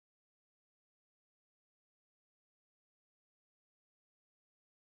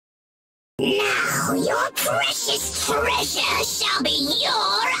Now your precious treasure shall be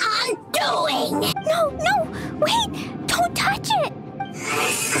your undoing! No, wait! Don't touch it!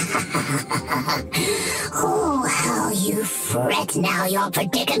 Oh, how you fret now your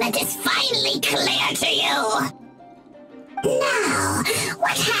predicament is finally clear to you! Now,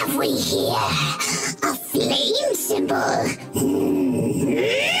 what have we here? A flame symbol.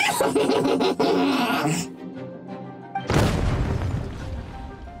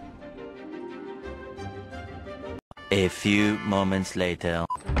 A few moments later.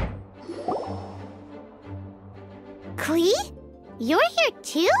 Klee? You're here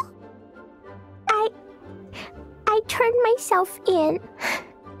too? I turned myself in.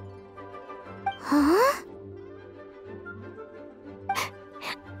 Huh?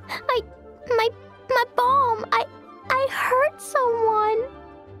 My bomb. I hurt someone.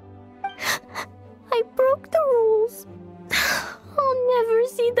 I broke the rules. I'll never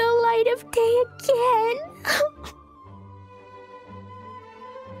see the light of day again.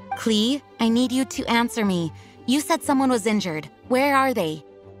 Klee, I need you to answer me. You said someone was injured. Where are they?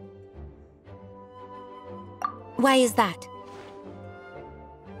 Why is that?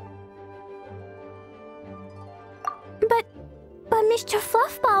 But Mr.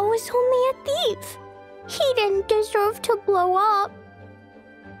 Fluffball was only a thief. He didn't deserve to blow up.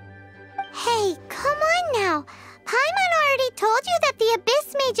 Hey, come on now. Paimon already told you that the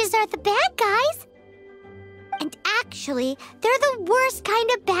Abyss Mages are the bad guys. And actually, they're the worst kind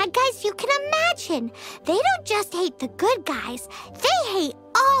of bad guys you can imagine. They don't just hate the good guys. They hate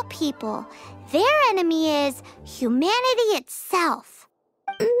all people. Their enemy is humanity itself.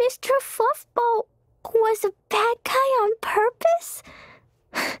 Mr. Fluffball was a bad guy on purpose?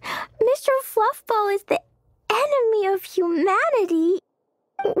 Mr. Fluffball is the enemy of humanity?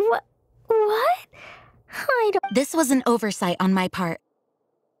 What? I don't... This was an oversight on my part.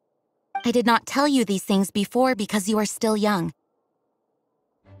 I did not tell you these things before because you are still young.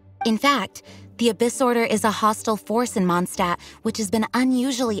 In fact, the Abyss Order is a hostile force in Mondstadt, which has been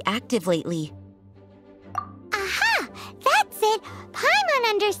unusually active lately. Aha! That's it! Paimon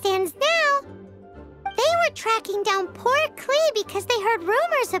understands now! They were tracking down poor Klee because they heard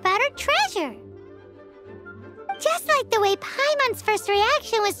rumors about her treasure. Just like the way Paimon's first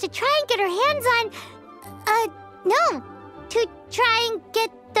reaction was to try and get her hands on... no! To try and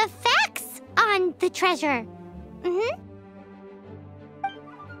get the facts on the treasure.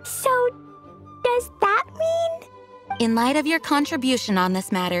 So, does that mean... In light of your contribution on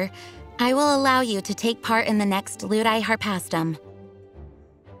this matter, I will allow you to take part in the next Ludi Harpastum.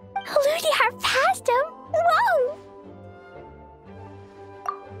 Ludi Harpastum? Whoa!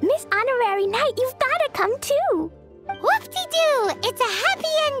 Miss Honorary Knight, you've gotta come too! Whoop-de-doo! It's a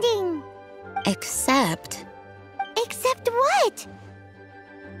happy ending! Except what?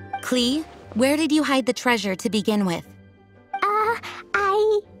 Klee, where did you hide the treasure to begin with?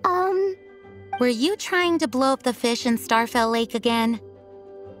 Were you trying to blow up the fish in Starfell Lake again?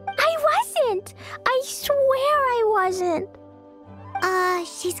 I wasn't! I swear I wasn't!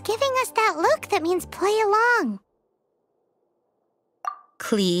 She's giving us that look that means play along.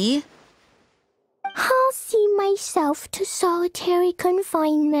 Klee? I'll see myself to solitary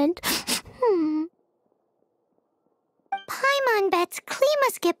confinement. Paimon bets Klee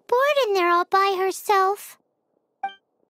must get bored in there all by herself.